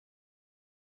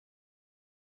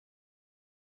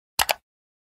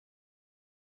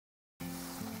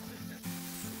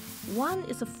One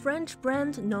is a French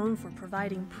brand known for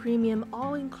providing premium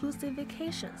all-inclusive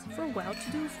vacations for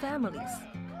well-to-do families.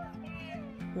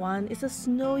 One is a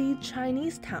snowy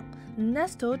Chinese town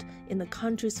nestled in the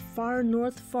country's far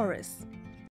north forests.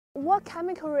 What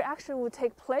chemical reaction will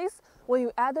take place when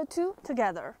you add the two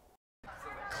together?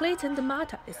 Clayton de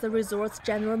Matta is the resort's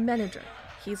general manager.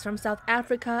 He's from South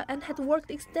Africa and had worked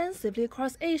extensively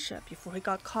across Asia before he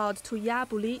got called to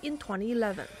Yabuli in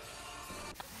 2011.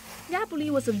 Yabuli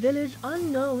was a village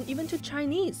unknown even to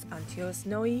Chinese until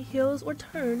snowy hills were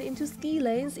turned into ski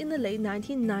lanes in the late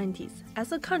 1990s as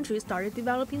the country started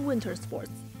developing winter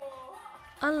sports.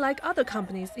 Unlike other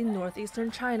companies in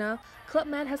northeastern China, Club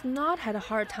Med has not had a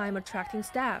hard time attracting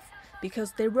staff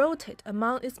because they rotate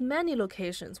among its many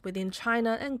locations within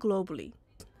China and globally.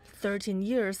 13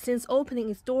 years since opening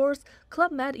its doors,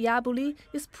 Club Med Yabuli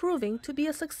is proving to be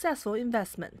a successful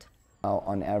investment.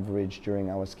 On average, during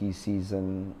our ski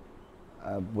season,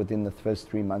 within the first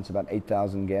 3 months, about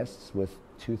 8,000 guests, with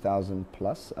 2,000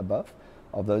 plus above,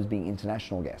 of those being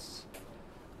international guests.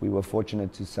 We were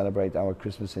fortunate to celebrate our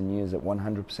Christmas and New Year's at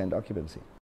 100% occupancy.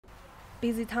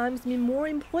 Busy times mean more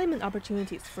employment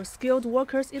opportunities for skilled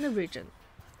workers in the region.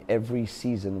 Every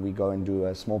season we go and do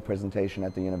a small presentation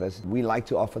at the university. We like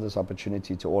to offer this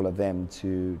opportunity to all of them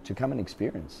to come and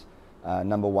experience,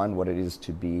 number one, what it is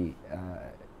to be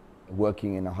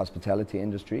working in a hospitality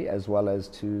industry, as well as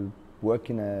to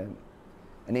work in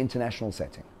an international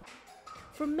setting.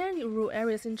 For many rural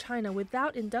areas in China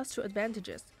without industrial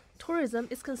advantages, tourism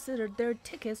is considered their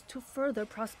tickets to further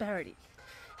prosperity.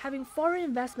 Having foreign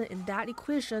investment in that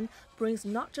equation brings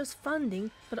not just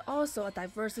funding, but also a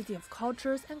diversity of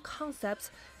cultures and concepts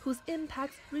whose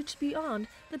impacts reach beyond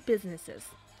the businesses.